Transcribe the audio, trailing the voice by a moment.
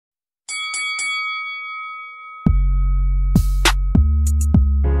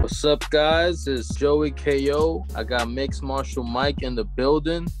What's up, guys? It's Joey KO. I got Mixed Martial Mike in the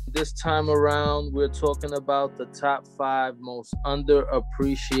building. This time around, we're talking about the top 5 most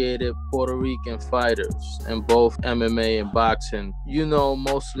underappreciated Puerto Rican fighters in both MMA and boxing. You know,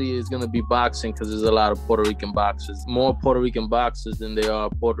 mostly it's going to be boxing because there's a lot of Puerto Rican boxers. More Puerto Rican boxers than there are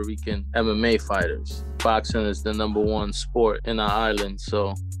Puerto Rican MMA fighters. Boxing is the #1 sport in our island,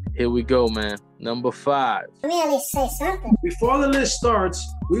 so here we go, man. Number 5. Let me at least say something. Before the list starts,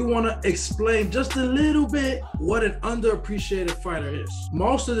 we want to explain just a little bit what an underappreciated fighter is.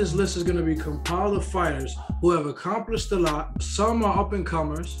 Most of this list is going to be compiled of fighters who have accomplished a lot. Some are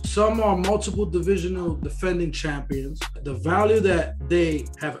up-and-comers. Some are multiple divisional defending champions. The value that they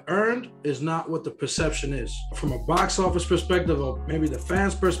have earned is not what the perception is. From a box office perspective, or maybe the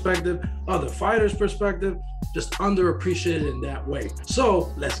fans' perspective, or the fighters' perspective, just underappreciated in that way.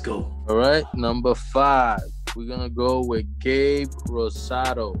 So let's go. All right, number 5. We're going to go with Gabe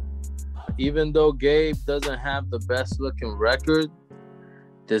Rosado. Even though Gabe doesn't have the best looking record,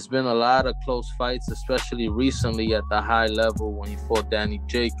 there's been a lot of close fights, especially recently at the high level when he fought Danny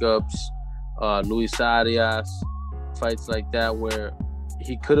Jacobs, Luis Arias, fights like that where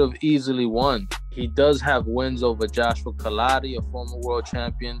he could have easily won. He does have wins over Joshua Kaladi, a former world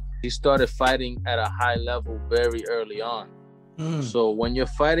champion. He started fighting at a high level very early on. So when you're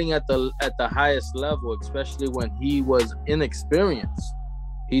fighting at the highest level, especially when he was inexperienced,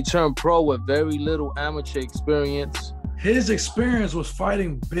 he turned pro with very little amateur experience. His experience was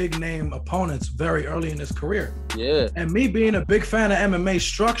fighting big name opponents very early in his career. Yeah. And me being a big fan of MMA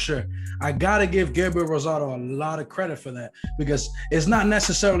structure, I gotta give Gabriel Rosado a lot of credit for that, because it's not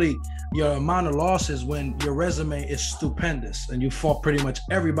necessarily your amount of losses when your resume is stupendous and you fought pretty much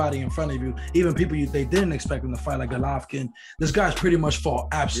everybody in front of you, even people they didn't expect him to fight, like Golovkin. This guy's pretty much fought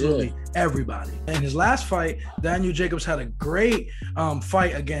absolutely everybody. In his last fight, Daniel Jacobs had a great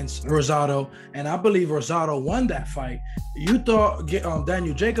fight against Rosado, and I believe Rosado won that fight. You thought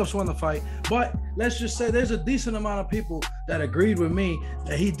Daniel Jacobs won the fight, but let's just say there's a decent amount of people that agreed with me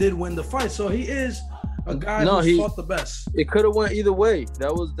that he did win the fight. So he is a guy who fought the best. It could have went either way.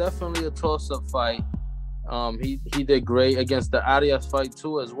 That was definitely a toss-up fight. He did great against the Arias fight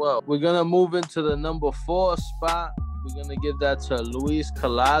too as well. We're gonna move into the number 4 spot. We're gonna give that to Luis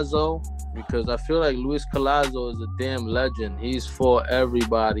Collazo, because I feel like Luis Collazo is a damn legend. He's fought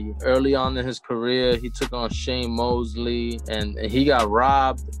everybody. Early on in his career, he took on Shane Mosley, and he got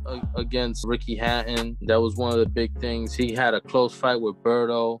robbed against Ricky Hatton. That was one of the big things. He had a close fight with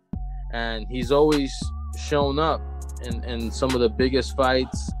Berto, and he's always shown up in some of the biggest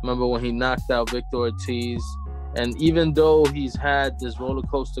fights. Remember when he knocked out Victor Ortiz? And even though he's had this roller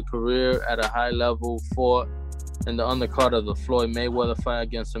coaster career at a high level, fought in the undercard of the Floyd Mayweather fight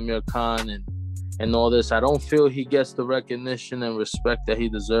against Amir Khan and all this, I don't feel he gets the recognition and respect that he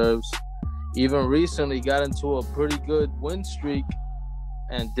deserves. Even recently got into a pretty good win streak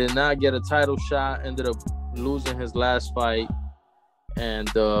and did not get a title shot, ended up losing his last fight, and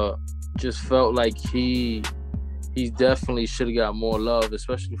just felt like he definitely should have got more love,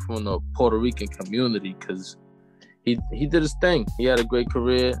 especially from the Puerto Rican community, because he did his thing. He had a great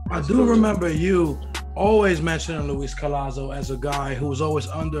career. I do remember you always mentioning Luis Collazo as a guy who was always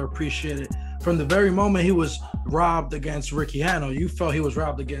underappreciated. From the very moment he was robbed against Ricky Hatton, you felt he was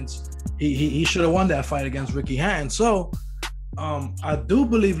robbed against, he should have won that fight against Ricky Hatton. So I do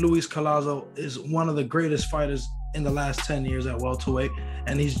believe Luis Collazo is one of the greatest fighters in the last 10 years at welterweight,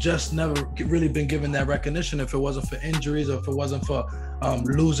 and he's just never really been given that recognition. If it wasn't for injuries, or if it wasn't for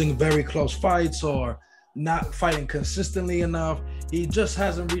losing very close fights, or not fighting consistently enough, he just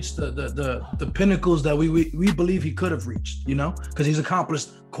hasn't reached the pinnacles that we believe he could have reached, you know, because he's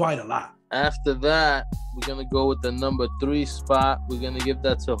accomplished quite a lot. After that, we're going to go with the number 3 spot. We're going to give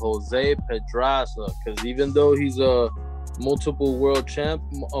that to Jose Pedraza, because even though he's a multiple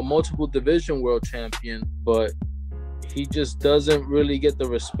division world champion, but he just doesn't really get the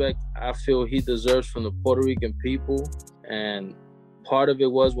respect I feel he deserves from the Puerto Rican people. And part of it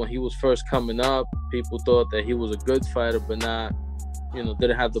was when he was first coming up, people thought that he was a good fighter, but not,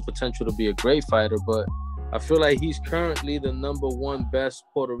 didn't have the potential to be a great fighter. But I feel like he's currently the number 1 best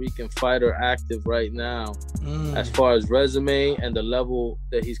Puerto Rican fighter active right now, as far as resume and the level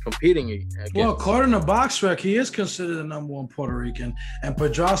that he's competing against. Well, according to BoxRec, he is considered the number 1 Puerto Rican, and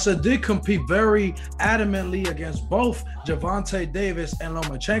Pedraza did compete very adamantly against both Gervonta Davis and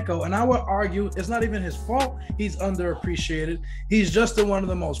Lomachenko, and I would argue it's not even his fault he's underappreciated. He's just in one of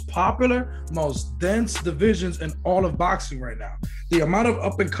the most popular, most dense divisions in all of boxing right now. The amount of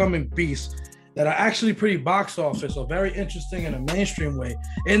up-and-coming beasts that are actually pretty box office or very interesting in a mainstream way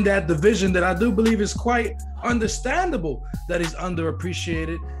in that division that I do believe is quite understandable that he's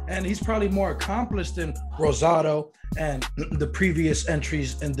underappreciated, and he's probably more accomplished than Rosado and the previous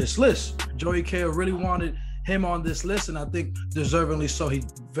entries in this list. Joey K really wanted him on this list, and I think deservingly so. He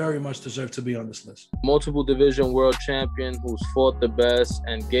very much deserved to be on this list. Multiple division world champion who's fought the best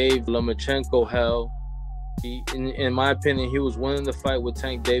and gave Lomachenko hell. He, in my opinion, he was winning the fight with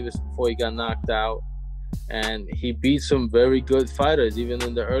Tank Davis before he got knocked out. And he beat some very good fighters, even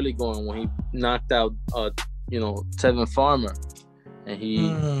in the early going when he knocked out, Tevin Farmer. And he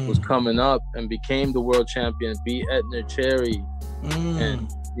was coming up and became the world champion, beat Edner Cherry, and,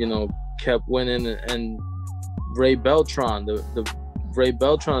 kept winning. And Ray Beltran, the Ray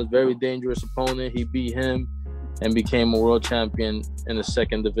Beltran's very dangerous opponent. He beat him and became a world champion in the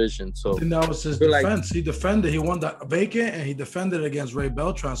second division. So and that was his defense. He defended. He won the vacant, and he defended against Ray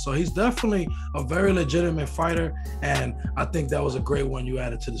Beltran. So he's definitely a very legitimate fighter, and I think that was a great one you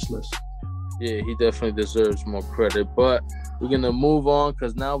added to this list. Yeah, he definitely deserves more credit. But we're gonna move on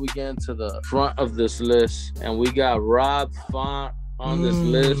because now we get into the front of this list, and we got Rob Font on this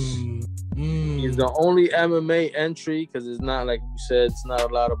list. He's the only MMA entry because it's not, like you said, it's not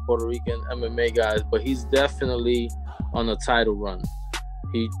a lot of Puerto Rican MMA guys, but he's definitely on a title run.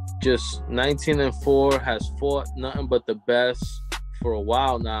 He just 19-4, has fought nothing but the best for a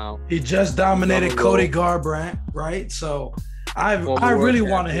while now. He just dominated Cody Garbrandt, right? So I really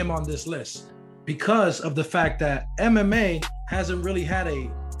wanted him on this list because of the fact that MMA hasn't really had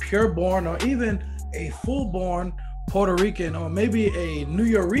a pure-born or even a full-born Puerto Rican, or maybe a New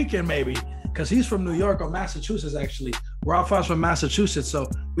Yorican, maybe, because he's from New York or Massachusetts, actually. Rob Font's from Massachusetts. So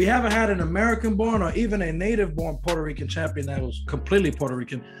we haven't had an American-born or even a native-born Puerto Rican champion that was completely Puerto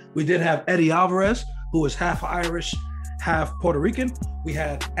Rican. We did have Eddie Alvarez, who was half Irish, half Puerto Rican. We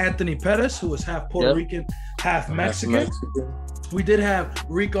had Anthony Pettis, who was half Puerto Rican, half Mexican. We did have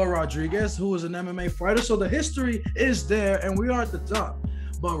Rico Rodriguez, who was an MMA fighter. So the history is there, and we are at the top.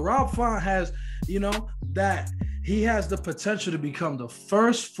 But Rob Font has, that he has the potential to become the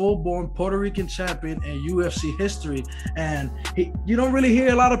first full-born Puerto Rican champion in UFC history. And you don't really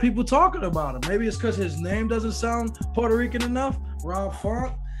hear a lot of people talking about him. Maybe it's because his name doesn't sound Puerto Rican enough, Rob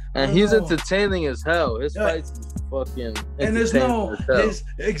Font. And he's entertaining as hell. His fights is fucking and there's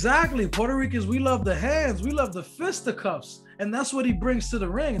exactly. Puerto Ricans, we love the hands. We love the fisticuffs. And that's what he brings to the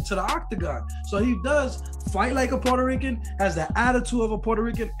ring and to the octagon. So he does fight like a Puerto Rican, has the attitude of a Puerto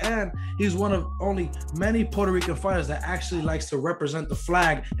Rican, and he's one of only many Puerto Rican fighters that actually likes to represent the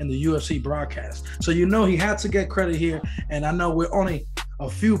flag in the UFC broadcast. So he had to get credit here. And I know we're only a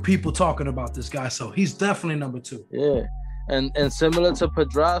few people talking about this guy. So he's definitely number 2. Yeah. And similar to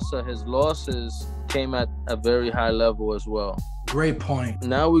Pedraza, his losses came at a very high level as well. Great point.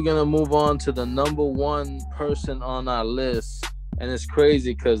 Now we're going to move on to the number 1 person on our list. And it's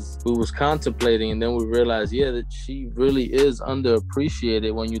crazy because we was contemplating and then we realized, that she really is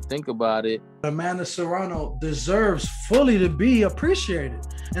underappreciated when you think about it. Amanda Serrano deserves fully to be appreciated.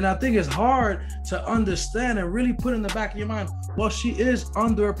 And I think it's hard to understand and really put in the back of your mind, well, she is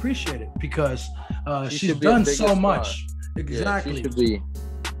underappreciated because she's done so much. Exactly. Yeah, she should be.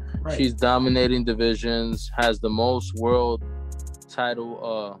 Right. She's dominating divisions, has the most world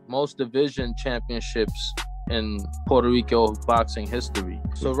title, most division championships in Puerto Rico boxing history.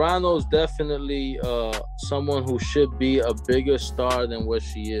 Serrano's definitely someone who should be a bigger star than what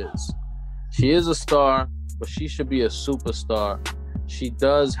she is. She is a star, but she should be a superstar. She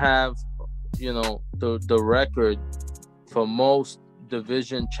does have, the record for most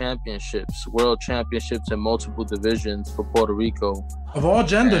division championships, world championships in multiple divisions for Puerto Rico. Of all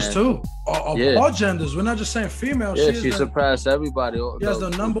genders, too. All genders. We're not just saying female. Yeah, she surpassed everybody. Yes, the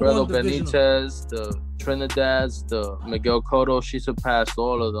number 1 division. Benitez, the Trinidads, the Miguel Cotto, she surpassed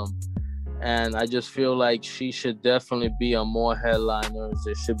all of them. And I just feel like she should definitely be on more headliners.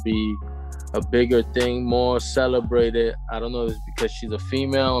 It should be a bigger thing, more celebrated. I don't know if it's because she's a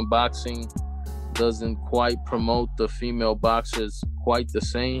female and boxing doesn't quite promote the female boxers quite the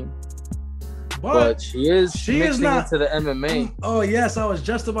same. But she is not into the MMA. Oh yes, I was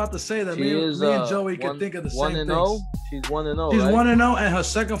just about to say that. Me and Joey can think of the same things. She's 1-0. She's 1-0, and her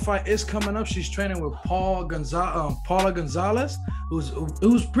second fight is coming up. She's training with Paula Gonzalez,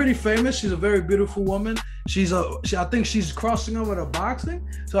 who's pretty famous. She's a very beautiful woman. I think she's crossing over to boxing.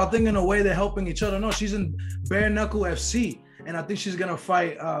 So I think in a way they're helping each other. No, she's in Bare Knuckle FC, and I think she's gonna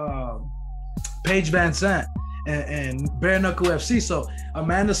fight Paige Van Sant and Bare Knuckle FC. So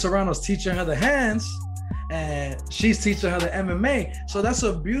Amanda Serrano's teaching her the hands and she's teaching her the MMA. So that's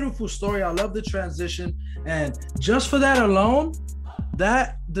a beautiful story. I love the transition. And just for that alone,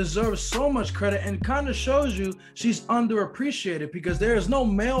 that deserves so much credit and kind of shows you she's underappreciated because there is no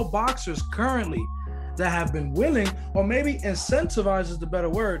male boxers currently that have been willing, or maybe incentivized is the better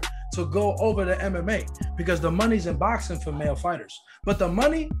word, to go over to MMA, because the money's in boxing for male fighters. But the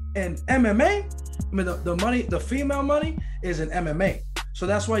money in MMA, I mean, the female money is in MMA. So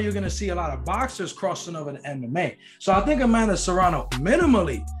that's why you're going to see a lot of boxers crossing over to MMA. So I think Amanda Serrano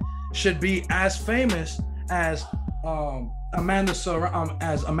minimally should be as famous as Amanda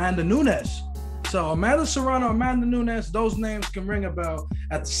Nunes. So Amanda Serrano, Amanda Nunes, those names can ring a bell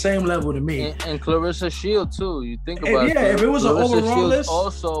at the same level to me. And Clarissa Shield too. You think about it. Yeah, if it was Clarissa an overall Shields list.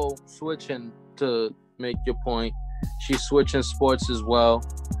 Also switching, to make your point, she's switching sports as well.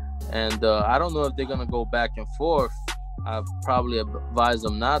 And I don't know if they're gonna go back and forth. I probably advise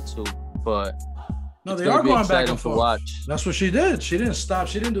them not to, but no, they are going back and forth. Watch. That's what she did. She didn't stop.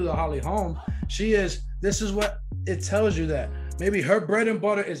 She didn't do the Holly Holm. This is what it tells you, that maybe her bread and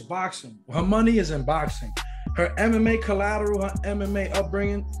butter is boxing. Her money is in boxing. Her MMA collateral, her MMA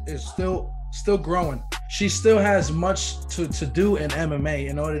upbringing is still growing. She still has much to do in MMA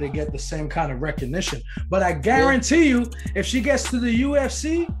in order to get the same kind of recognition. But I guarantee you, if she gets to the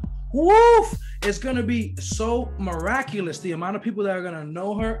UFC, woof, it's going to be so miraculous. The amount of people that are going to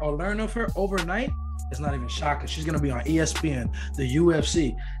know her or learn of her overnight, it's not even shocking. She's going to be on ESPN, the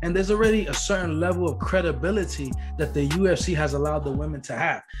UFC. And there's already a certain level of credibility that the UFC has allowed the women to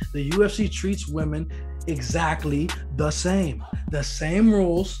have. The UFC treats women exactly the same. The same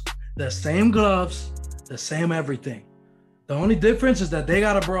rules, the same gloves, the same everything. The only difference is that they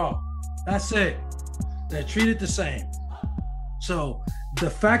got a bra. That's it. They're treated the same. So the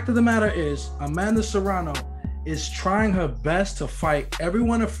fact of the matter is, Amanda Serrano is trying her best to fight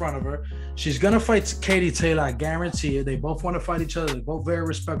everyone in front of her. She's going to fight Katie Taylor, I guarantee it. They both want to fight each other. They're both very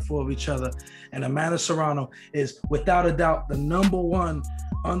respectful of each other. And Amanda Serrano is, without a doubt, the number one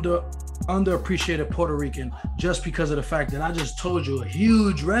underappreciated Puerto Rican, just because of the fact that I just told you a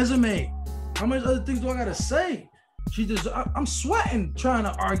huge resume. How many other things do I got to say? I'm sweating trying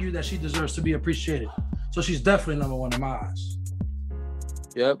to argue that she deserves to be appreciated. So she's definitely number one in my eyes.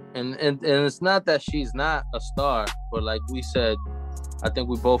 Yep, and it's not that she's not a star, but like we said, I think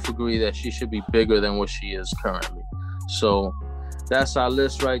we both agree that she should be bigger than what she is currently. So that's our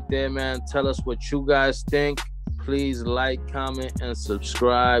list right there, man. Tell us what you guys think. Please like, comment, and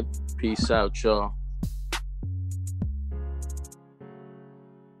subscribe. Peace out, y'all.